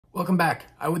Welcome back.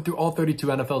 I went through all 32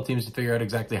 NFL teams to figure out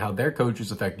exactly how their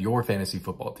coaches affect your fantasy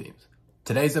football teams.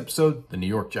 Today's episode, the New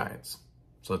York Giants.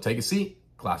 So take a seat,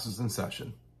 class is in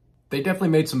session. They definitely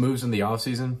made some moves in the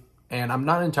offseason, and I'm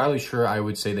not entirely sure I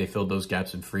would say they filled those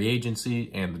gaps in free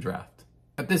agency and the draft.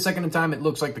 At this second in time, it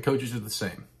looks like the coaches are the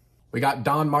same. We got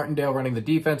Don Martindale running the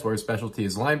defense, where his specialty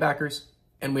is linebackers,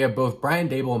 and we have both Brian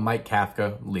Daboll and Mike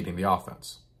Kafka leading the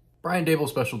offense. Brian Daboll's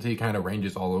specialty kind of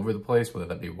ranges all over the place, whether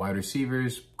that be wide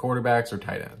receivers, quarterbacks, or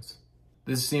tight ends.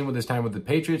 This is seen with his time with the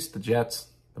Patriots, the Jets,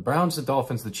 the Browns, the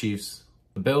Dolphins, the Chiefs,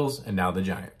 the Bills, and now the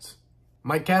Giants.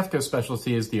 Mike Kafka's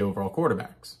specialty is the overall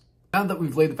quarterbacks. Now that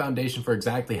we've laid the foundation for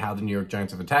exactly how the New York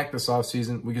Giants have attacked this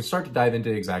offseason, we can start to dive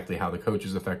into exactly how the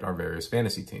coaches affect our various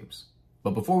fantasy teams.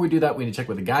 But before we do that, we need to check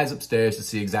with the guys upstairs to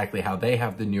see exactly how they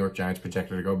have the New York Giants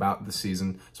projected to go about this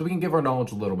season, so we can give our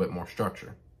knowledge a little bit more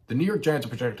structure. The New York Giants are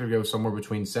projected to go somewhere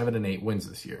between 7 and 8 wins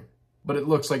this year, but it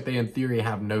looks like they in theory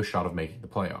have no shot of making the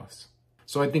playoffs.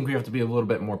 So I think we have to be a little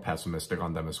bit more pessimistic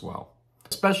on them as well,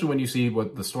 especially when you see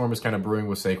what the storm is kind of brewing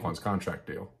with Saquon's contract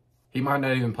deal. He might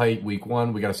not even play week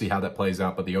 1, we got to see how that plays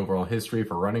out, but the overall history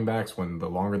for running backs, when the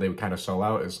longer they kind of sell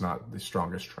out, is not the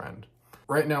strongest trend.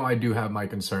 Right now, I do have my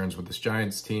concerns with this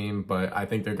Giants team, but I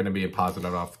think they're going to be a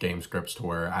positive enough game scripts to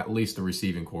where at least the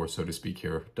receiving core, so to speak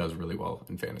here, does really well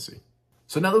in fantasy.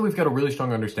 So now that we've got a really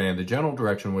strong understanding of the general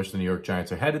direction in which the New York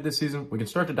Giants are headed this season, we can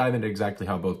start to dive into exactly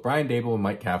how both Brian Daboll and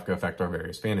Mike Kafka affect our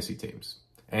various fantasy teams.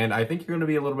 And I think you're going to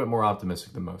be a little bit more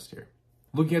optimistic than most here.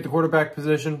 Looking at the quarterback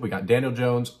position, we got Daniel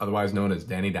Jones, otherwise known as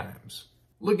Danny Dimes.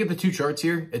 Looking at the two charts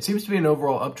here, it seems to be an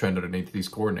overall uptrend underneath these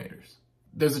coordinators.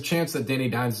 There's a chance that Danny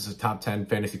Dimes is a top 10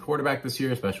 fantasy quarterback this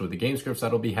year, especially with the game scripts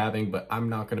that he'll be having, but I'm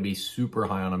not going to be super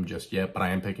high on him just yet, but I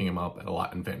am picking him up a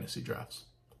lot in fantasy drafts.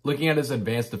 Looking at his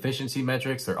advanced efficiency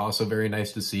metrics, they're also very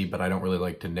nice to see, but I don't really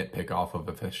like to nitpick off of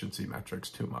efficiency metrics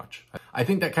too much. I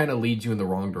think that kind of leads you in the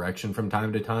wrong direction from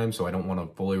time to time, so I don't want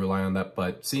to fully rely on that,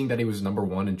 but seeing that he was number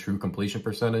 1 in true completion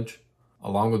percentage,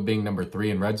 along with being number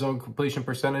 3 in red zone completion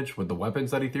percentage with the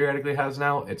weapons that he theoretically has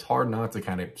now, it's hard not to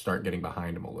kind of start getting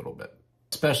behind him a little bit,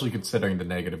 especially considering the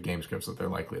negative game scripts that they're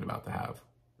likely about to have.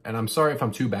 And I'm sorry if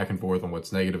I'm too back and forth on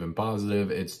what's negative and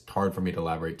positive. It's hard for me to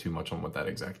elaborate too much on what that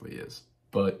exactly is.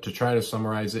 But to try to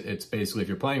summarize it, it's basically if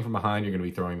you're playing from behind, you're going to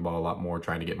be throwing the ball a lot more,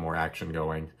 trying to get more action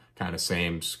going. Kind of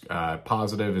same.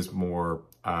 Positive is more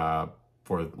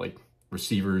for like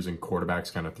receivers and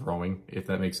quarterbacks kind of throwing, if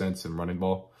that makes sense, and running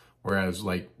ball. Whereas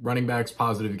like running backs,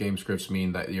 positive game scripts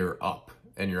mean that you're up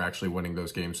and you're actually winning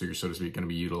those games. So you're, so to speak, going to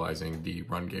be utilizing the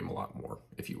run game a lot more,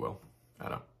 if you will. I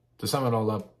don't know. To sum it all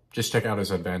up, just check out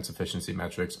his advanced efficiency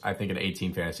metrics. I think an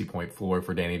 18 fantasy point floor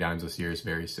for Danny Dimes this year is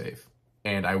very safe.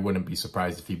 And I wouldn't be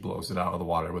surprised if he blows it out of the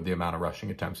water with the amount of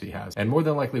rushing attempts he has. And more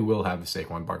than likely will have if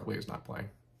Saquon Barkley is not playing.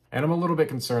 And I'm a little bit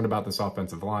concerned about this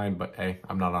offensive line, but hey,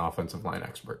 I'm not an offensive line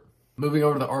expert. Moving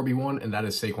over to the RB1, and that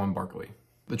is Saquon Barkley.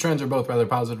 The trends are both rather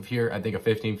positive here. I think a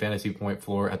 15 fantasy point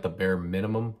floor at the bare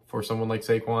minimum for someone like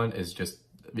Saquon is just,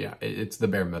 yeah, it's the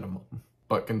bare minimum.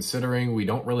 But considering we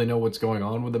don't really know what's going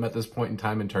on with him at this point in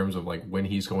time in terms of like when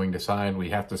he's going to sign,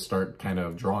 we have to start kind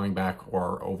of drawing back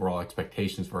our overall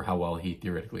expectations for how well he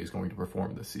theoretically is going to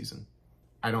perform this season.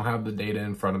 I don't have the data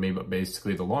in front of me, but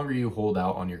basically the longer you hold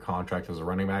out on your contract as a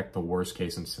running back, the worst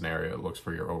case in scenario it looks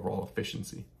for your overall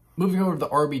efficiency. Moving over to the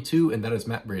RB2, and that is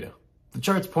Matt Breida. The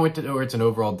charts point to where it's an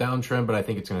overall downtrend, but I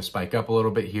think it's going to spike up a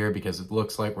little bit here because it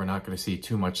looks like we're not going to see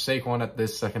too much Saquon at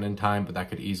this second in time, but that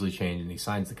could easily change and he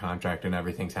signs the contract and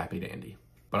everything's happy dandy.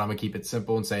 But I'm going to keep it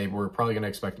simple and say we're probably going to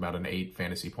expect about an 8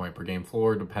 fantasy point per game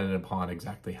floor, dependent upon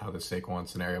exactly how the Saquon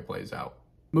scenario plays out.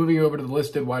 Moving over to the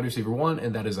listed wide receiver 1,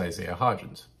 and that is Isaiah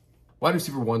Hodgins. Wide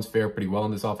receiver 1s fare pretty well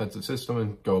in this offensive system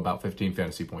and go about 15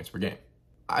 fantasy points per game.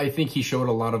 I think he showed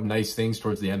a lot of nice things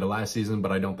towards the end of last season,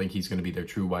 but I don't think he's going to be their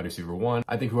true wide receiver 1.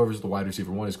 I think whoever's the wide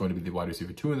receiver 1 is going to be the wide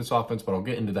receiver 2 in this offense, but I'll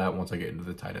get into that once I get into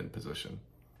the tight end position.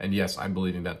 And yes, I'm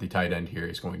believing that the tight end here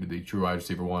is going to be the true wide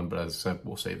receiver 1, but as I said,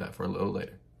 we'll save that for a little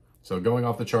later. So going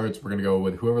off the charts, we're going to go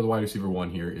with whoever the wide receiver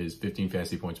 1 here is 15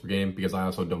 fantasy points per game, because I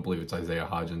also don't believe it's Isaiah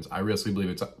Hodgins. I really believe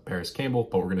it's Paris Campbell,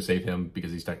 but we're going to save him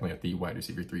because he's technically at the wide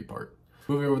receiver 3 part.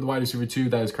 Moving over to the wide receiver 2,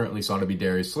 that is currently sought to be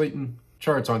Darius Slayton.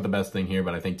 Charts aren't the best thing here,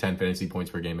 but I think 10 fantasy points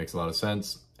per game makes a lot of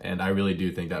sense. And I really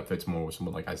do think that fits more with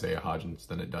someone like Isaiah Hodgins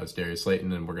than it does Darius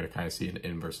Slayton. And we're going to kind of see an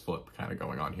inverse flip kind of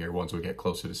going on here once we get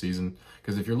closer to season.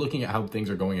 Because if you're looking at how things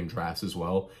are going in drafts as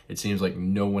well, it seems like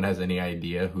no one has any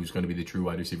idea who's going to be the true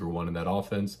wide receiver 1 in that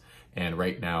offense. And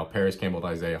right now, Paris Campbell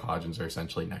and Isaiah Hodgins are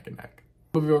essentially neck and neck.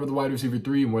 Moving over to the wide receiver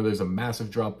 3, and where there's a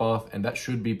massive drop off, and that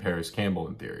should be Paris Campbell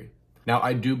in theory. Now,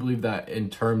 I do believe that in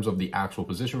terms of the actual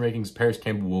position rankings, Paris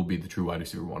Campbell will be the true wide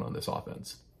receiver 1 on this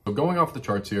offense. So going off the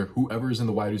charts here, whoever is in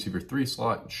the wide receiver 3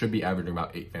 slot should be averaging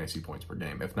about 8 fantasy points per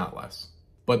game, if not less.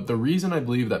 But the reason I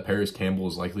believe that Paris Campbell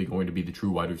is likely going to be the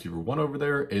true wide receiver 1 over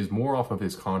there is more off of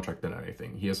his contract than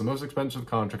anything. He has the most expensive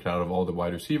contract out of all the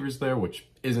wide receivers there, which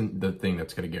isn't the thing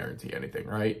that's going to guarantee anything,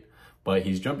 right? But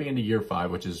he's jumping into year 5,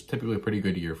 which is typically a pretty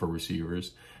good year for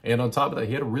receivers. And on top of that,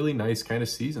 he had a really nice kind of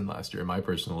season last year, in my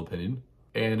personal opinion.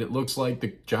 And it looks like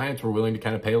the Giants were willing to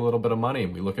kind of pay a little bit of money.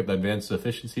 And we look at the advanced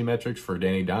efficiency metrics for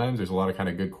Danny Dimes. There's a lot of kind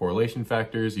of good correlation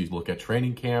factors. You look at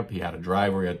training camp. He had a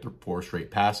drive where he had 4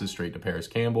 straight passes straight to Paris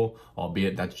Campbell,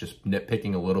 albeit that's just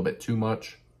nitpicking a little bit too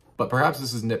much. But perhaps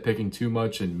this is nitpicking too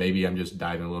much, and maybe I'm just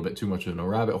diving a little bit too much into a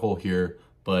rabbit hole here.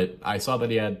 But I saw that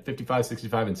he had 55,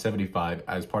 65, and 75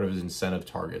 as part of his incentive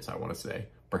targets, I want to say.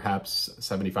 Perhaps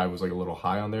 75 was like a little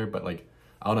high on there, but like,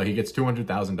 I don't know, he gets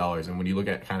 $200,000. And when you look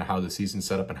at kind of how the season's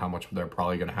set up and how much they're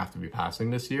probably going to have to be passing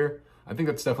this year, I think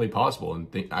that's definitely possible. And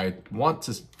I want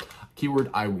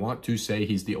to say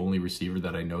he's the only receiver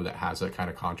that I know that has that kind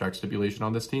of contract stipulation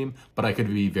on this team, but I could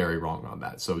be very wrong on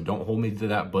that. So don't hold me to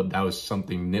that, but that was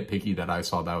something nitpicky that I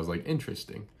saw that was like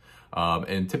interesting.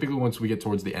 And typically once we get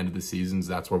towards the end of the seasons,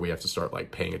 that's where we have to start like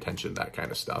paying attention to that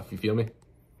kind of stuff. You feel me?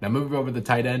 Now moving over to the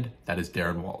tight end, that is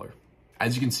Darren Waller.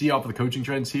 As you can see off of the coaching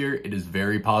trends here, it is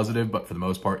very positive, but for the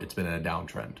most part, it's been in a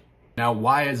downtrend. Now,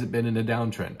 why has it been in a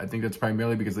downtrend? I think that's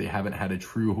primarily because they haven't had a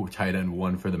true tight end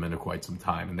 1 for them in quite some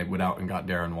time, and they went out and got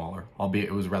Darren Waller, albeit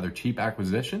it was a rather cheap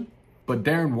acquisition. But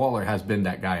Darren Waller has been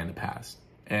that guy in the past.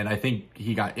 And I think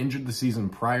he got injured the season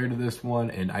prior to this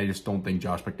one, and I just don't think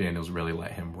Josh McDaniels really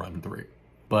let him run through.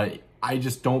 But I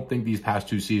just don't think these past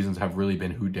 2 seasons have really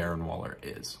been who Darren Waller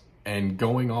is. And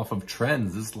going off of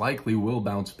trends, this likely will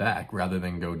bounce back rather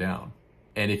than go down.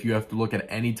 And if you have to look at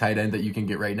any tight end that you can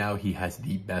get right now, he has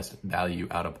the best value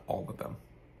out of all of them.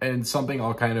 And something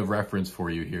I'll kind of reference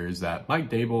for you here is that Mike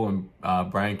Dable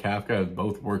and Brian Kafka have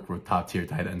both worked with top-tier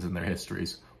tight ends in their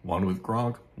histories. One with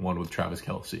Gronk, one with Travis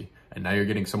Kelce. And now you're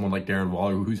getting someone like Darren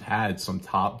Waller who's had some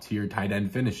top-tier tight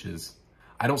end finishes.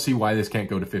 I don't see why this can't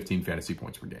go to 15 fantasy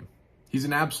points per game. He's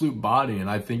an absolute body, and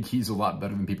I think he's a lot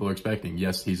better than people are expecting.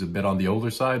 Yes, he's a bit on the older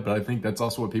side, but I think that's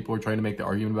also what people are trying to make the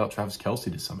argument about Travis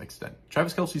Kelce to some extent.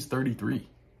 Travis Kelce's 33.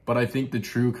 But I think the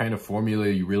true kind of formula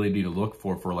you really need to look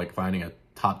for like finding a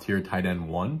top-tier tight end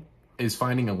 1 is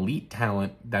finding elite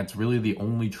talent that's really the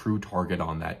only true target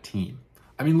on that team.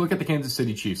 I mean, look at the Kansas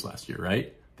City Chiefs last year,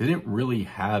 right? They didn't really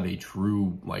have a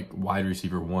true like wide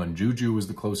receiver 1. Juju was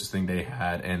the closest thing they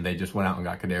had, and they just went out and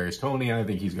got Kadarius Toney, and I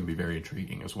think he's going to be very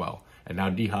intriguing as well. And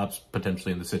now D-Hop's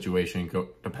potentially in the situation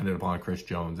dependent upon Chris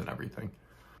Jones and everything.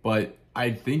 But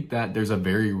I think that there's a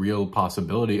very real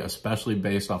possibility, especially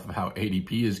based off of how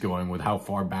ADP is going with how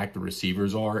far back the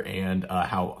receivers are and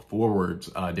how forwards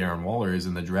Darren Waller is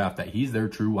in the draft, that he's their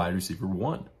true wide receiver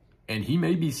 1. And he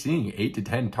may be seeing 8 to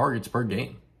 10 targets per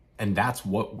game. And that's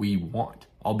what we want.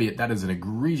 Albeit that is an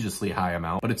egregiously high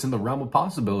amount, but it's in the realm of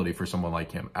possibility for someone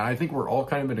like him. And I think we're all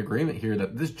kind of in agreement here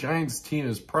that this Giants team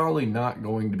is probably not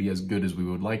going to be as good as we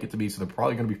would like it to be. So they're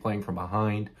probably going to be playing from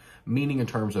behind, meaning in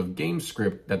terms of game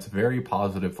script, that's very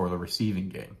positive for the receiving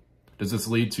game. Does this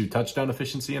lead to touchdown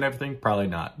efficiency and everything? Probably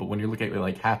not. But when you're looking at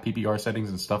like half PPR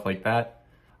settings and stuff like that,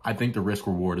 I think the risk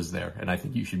reward is there. And I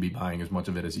think you should be buying as much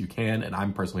of it as you can. And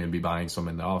I'm personally going to be buying some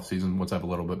in the offseason once I have a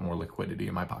little bit more liquidity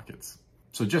in my pockets.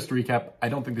 So just to recap, I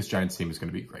don't think this Giants team is going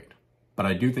to be great, but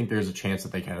I do think there's a chance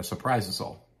that they kind of surprise us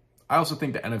all. I also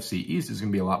think the NFC East is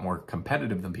going to be a lot more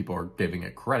competitive than people are giving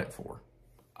it credit for.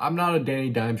 I'm not a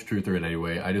Danny Dimes truther in any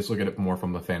way. I just look at it more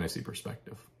from the fantasy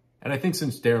perspective. And I think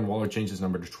since Darren Waller changed his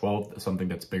number to 12, something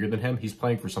that's bigger than him, he's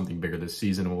playing for something bigger this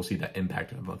season, and we'll see that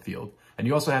impact on the field. And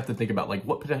you also have to think about like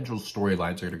what potential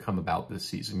storylines are going to come about this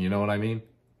season. You know what I mean?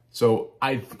 So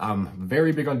I'm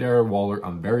very big on Darren Waller.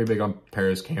 I'm very big on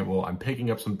Paris Campbell. I'm picking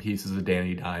up some pieces of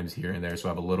Danny Dimes here and there, so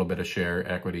I have a little bit of share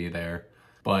equity there.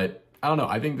 But I don't know.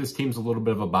 I think this team's a little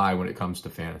bit of a buy when it comes to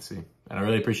fantasy. And I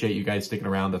really appreciate you guys sticking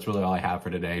around. That's really all I have for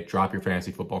today. Drop your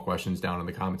fantasy football questions down in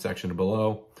the comment section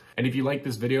below. And if you like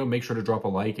this video, make sure to drop a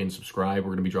like and subscribe.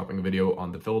 We're going to be dropping a video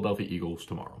on the Philadelphia Eagles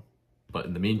tomorrow. But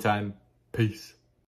in the meantime, peace.